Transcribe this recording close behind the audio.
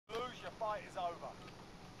fight is over.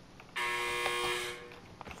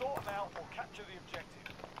 Sort them out or capture the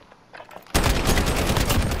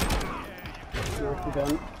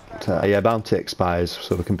objective. Yeah, bounty expires,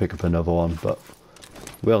 so we can pick up another one, but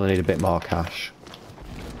we only need a bit more cash.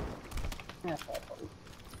 Yeah,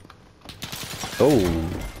 Oh,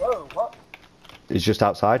 whoa, what? he's just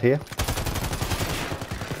outside here.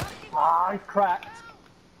 Ah, he's cracked.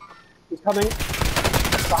 He's coming.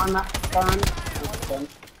 Behind that stand.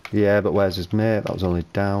 Yeah, but where's his mate? That was only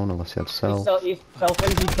down, unless he had self. He's selfing,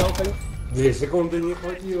 he's selfing. 2 sekundy nie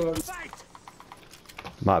chodziłem.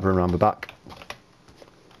 Might have run around the back.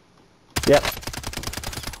 Yep.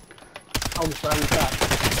 Oh, he's behind the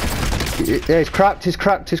back. Yeah, he's cracked, he's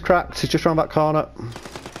cracked, he's cracked. He's just round that corner.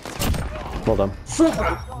 Well done.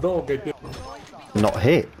 Doge, Not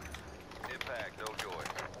hit.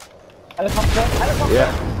 Helicopter, helicopter!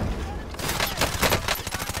 Yeah.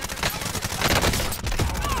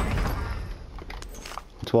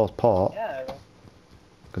 Towards port. Yeah.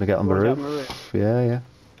 Gonna get on the Going down roof. the roof. Yeah, yeah.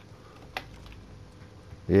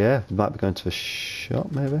 Yeah, we might be going to the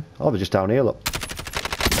shop maybe. Oh, they're just down here, look.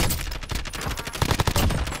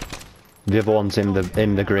 The other one's in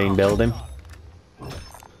the green building.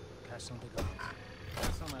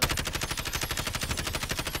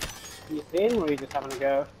 You see him, or are you just having a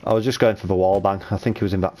go? I was just going for the wall bang. I think he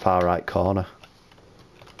was in that far right corner.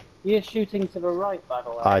 You're shooting to the right, by the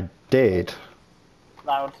way. I did.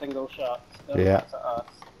 Loud single shot. Still Yeah. at us.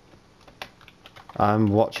 I'm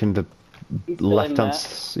watching the He's still left in hand.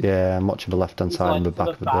 there. Yeah, I'm watching the left hand He's side and like the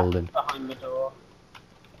to back of the building. Behind the door.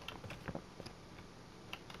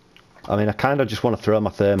 I mean, I kind of just want to throw my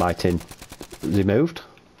thermite in. Has he moved?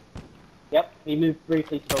 Yep, he moved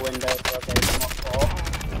briefly to the window, so I gave him what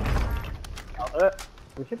for. I'll do it.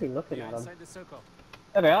 We should be looking at him.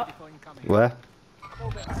 There we are. Where?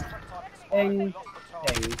 Ding.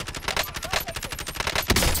 Ding.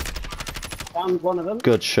 Found one of them.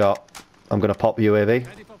 Good shot. I'm gonna pop UAV.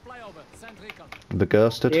 The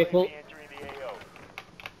ghosted. Vehicle.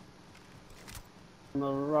 On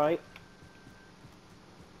the right.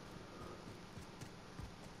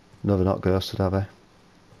 No, they're not ghosted, have they?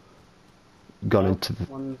 Gone into the...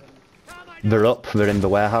 One's They're up, they're in the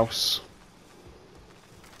warehouse.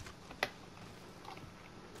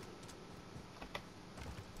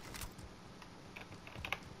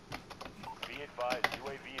 Be advised,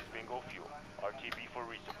 UAV is bingo fuel. RTB for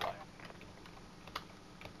resupply.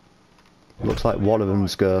 Looks like one of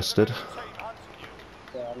them's ghosted.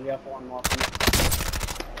 yeah, the other one wasn't.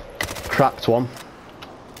 Cracked one.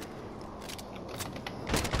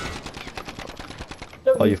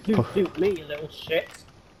 Don't Oh, you you've shoot me, you little shit.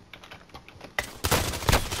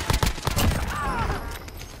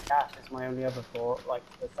 Gas is my only other thought, like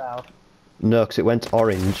to the south. No, because it went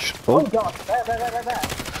orange. Oh Oh, god, there.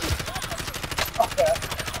 Okay.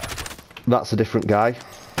 that's a different guy.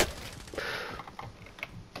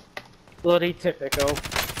 Bloody typical.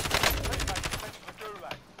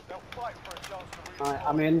 Right,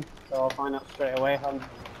 I'm in, so I'll find out straight away if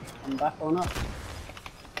I'm back or not.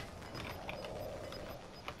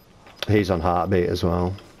 He's on heartbeat as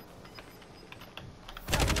well.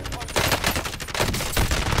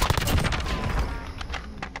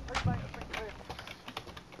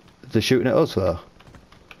 They're shooting at us though.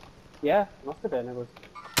 Yeah, must have been. It was.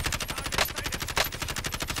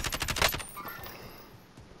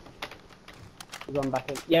 Run back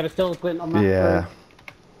in. Yeah, there's still a glint on that. Yeah.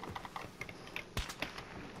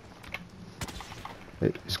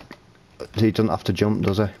 road. He doesn't have to jump,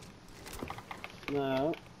 does he?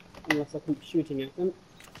 No, unless I keep shooting at them.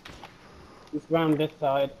 He's round this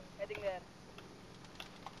side.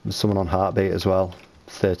 There's someone on heartbeat as well.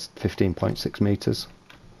 15.6 meters.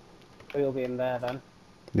 So he'll be in there then.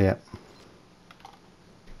 Yeah.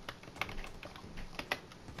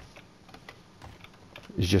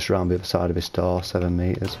 He's just round the other side of his door, 7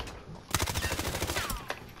 meters.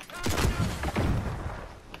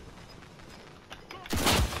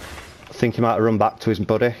 I think he might have run back to his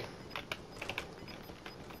buddy.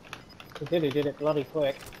 He did it bloody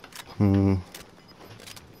quick. Hmm.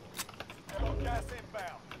 Gas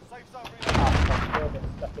inbound. Safe zone Ah, fuck, we're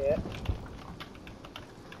stuck here.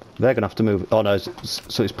 They're gonna have to move. Oh no,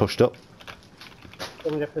 so he's pushed up.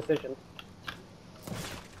 Give me the precision.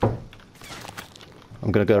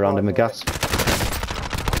 I'm gonna go around him with gas.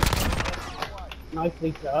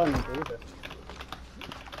 Nicely done, Jesus.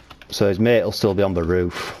 So his mate will still be on the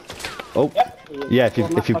roof. Oh, Yep. yeah.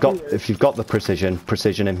 If you've got the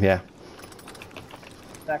precision him. Yeah.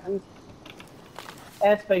 Seconds.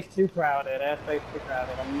 Airspace too crowded. Airspace too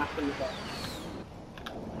crowded. I'm mapping the box.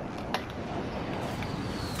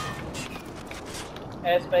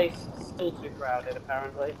 Airspace still too crowded,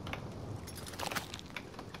 apparently.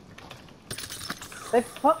 They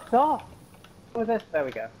fucked off! What was this? There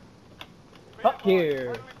we go. Fuck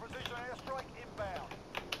you! Friendly precision airstrike inbound.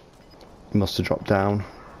 He must have dropped down.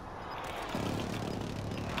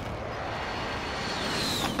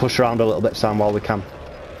 Push around a little bit, Sam, while we can.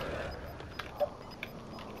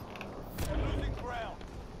 Losing ground.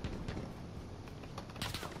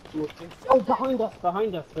 Oh, behind us,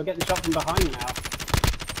 behind us. We're getting shot from behind now.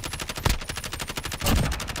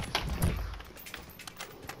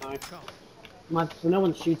 Nice. No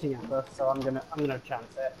one's shooting at us, so I'm gonna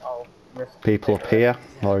chance it. I'll risk. People up here,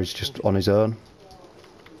 or he's just on his own.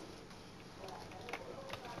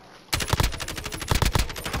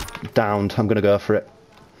 Downed. I'm gonna go for it.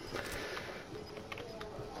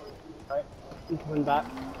 Right, I'm coming back.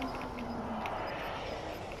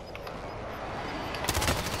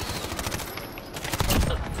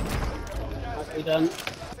 Nicely done. Inbound.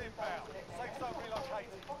 Safe zone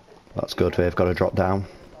relocated. That's good. We've got to drop down.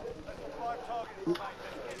 5 targets remaining.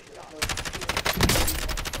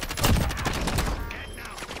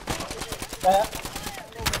 There.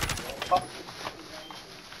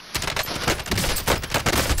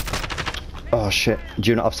 Oh shit. Do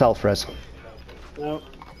you not have self-res? No.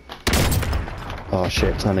 Oh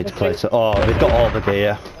shit. I need to place it. Oh, they've got all the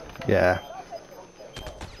gear. Yeah.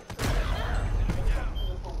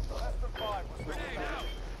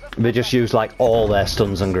 They just used like all their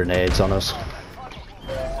stuns and grenades on us.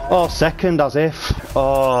 Oh, second as if.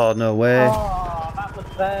 Oh, no way. Oh, that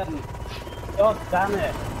was them. God damn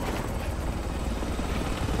it.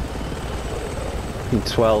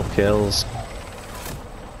 12 kills.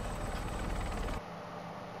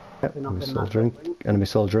 Yep, We're not enemy in soldier, that building. enemy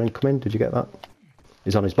soldier incoming. Did you get that?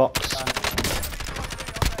 He's on his box.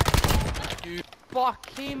 You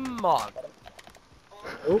fucking mug.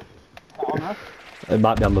 Oh, is that on us? It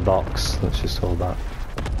might be on the box. Let's just hold that.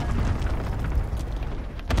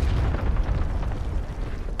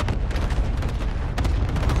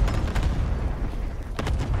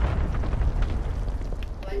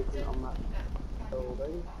 Anything on that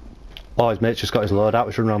building? Oh, his mate's just got his load out.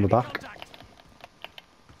 He's running around the back.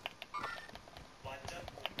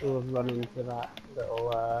 We'll run into that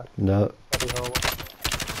little No. bloody hole.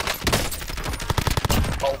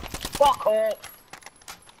 Oh, fuck it!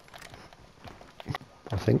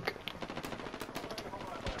 I think.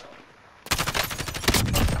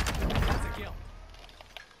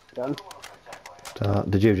 Done.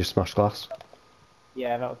 Did you just smash glass?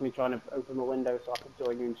 Yeah, that was me trying to open the window so I could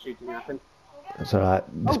join you in shooting at him. That's alright.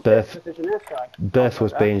 This Oh, Berth, shit, precision airstrike. Berth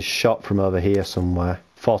was Like being shot from over here somewhere.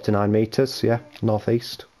 49 metres, yeah,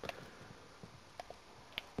 northeast.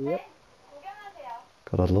 that. Yep.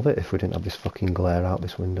 God, I'd love it if we didn't have this fucking glare out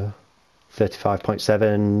this window.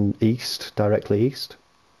 35.7 east, directly east.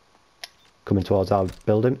 Coming towards our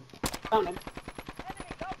building. Found him.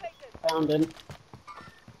 Found him.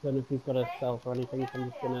 Don't know if he's got a stealth or anything, so I'm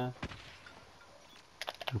just gonna...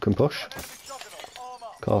 We can push.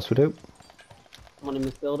 Of course we do. Someone in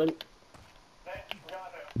this building.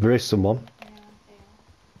 There is someone.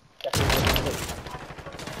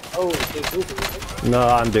 Oh, he's moving. No,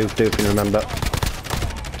 I'm doofing, remember.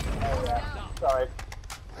 Oh, yeah. Sorry.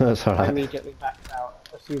 That's I alright. immediately backed out,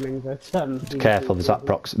 assuming that, he's Careful, there's that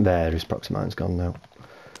moving. there, his Proximine's gone now.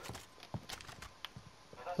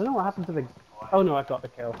 I don't know what happened to the... Oh no, I got the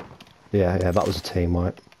kill. Yeah, that was a team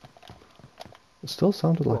wipe. It still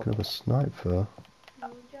sounded like another snipe though.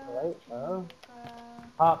 Right, so...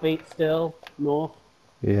 Heartbeat still, north,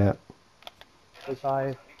 Yeah,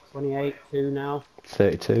 25, 28, 2 now.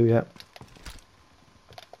 32, yeah.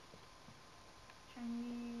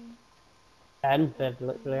 10, they're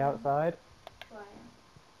literally outside.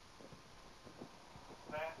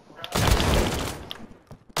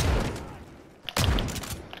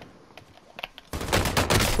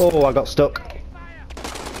 Oh, I got stuck.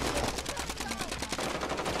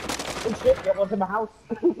 Oh shit, get one to my house.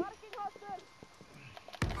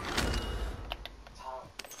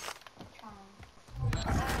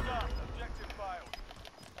 Objective failed.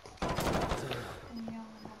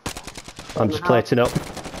 I'm just plating up.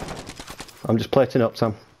 I'm just plating up,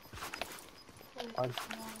 Sam.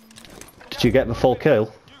 Did you get the full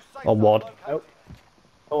kill? On one? Nope.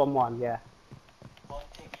 Oh, on one, yeah.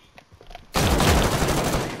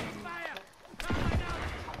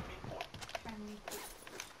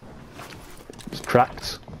 It's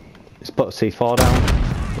cracked. It's put a C4 down.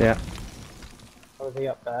 Yeah, Oh, is he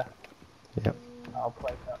up there? yeah. I'll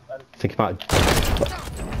place that then. I think he might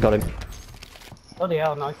have got him. Bloody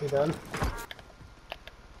hell, nicely done.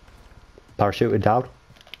 Parachuted down.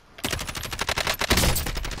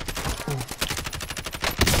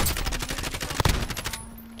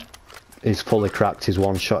 He's fully cracked. His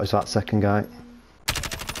one shot is that second guy.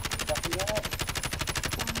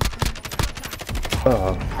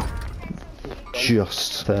 Oh.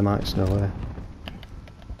 Just thermites, no way.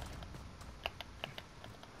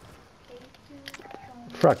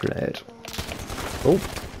 Frag grenade. Oh.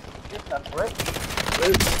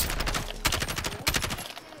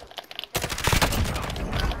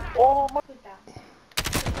 Oh my.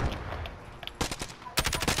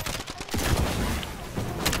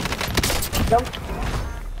 Jump.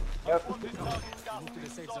 Yep.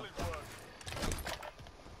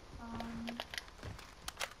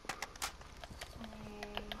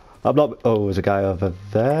 I'm not. Oh, there's a guy over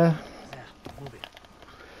there.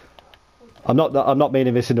 I'm not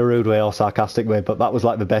meaning this in a rude way or sarcastic way, but that was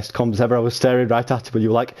like the best comms ever. I was staring right at him and you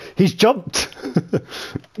were like, he's jumped!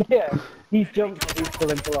 Yeah, he's jumped and he's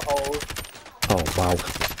still into a hole. Oh, wow.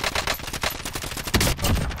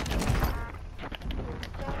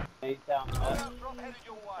 He's down there.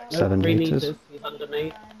 7 3 meters. He's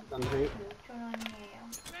underneath. He's underneath.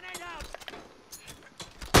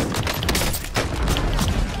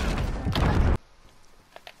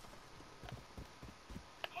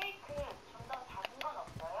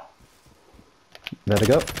 There we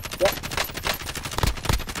go. Yep.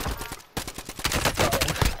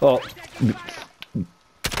 Oh.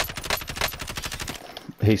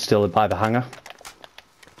 He's still by the hangar.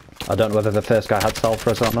 I don't know whether the first guy had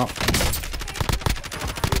sulphurous or not.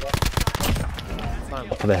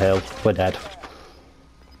 For the hill, we're dead.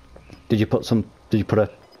 Did you put a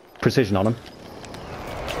precision on him?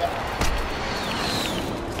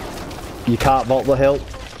 You can't vault the hill.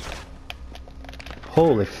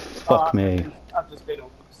 Holy fuck me. I've just been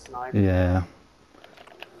sniped. Yeah.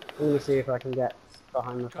 I'm gonna see if I can get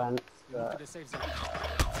behind the fence, but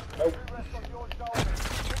nope.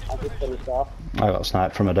 I'll just finish off. I got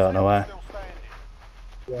sniped from I don't know where.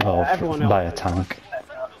 Yeah, Oh, everyone by a else tank.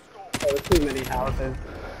 There were too many houses.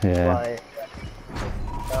 Yeah. Like,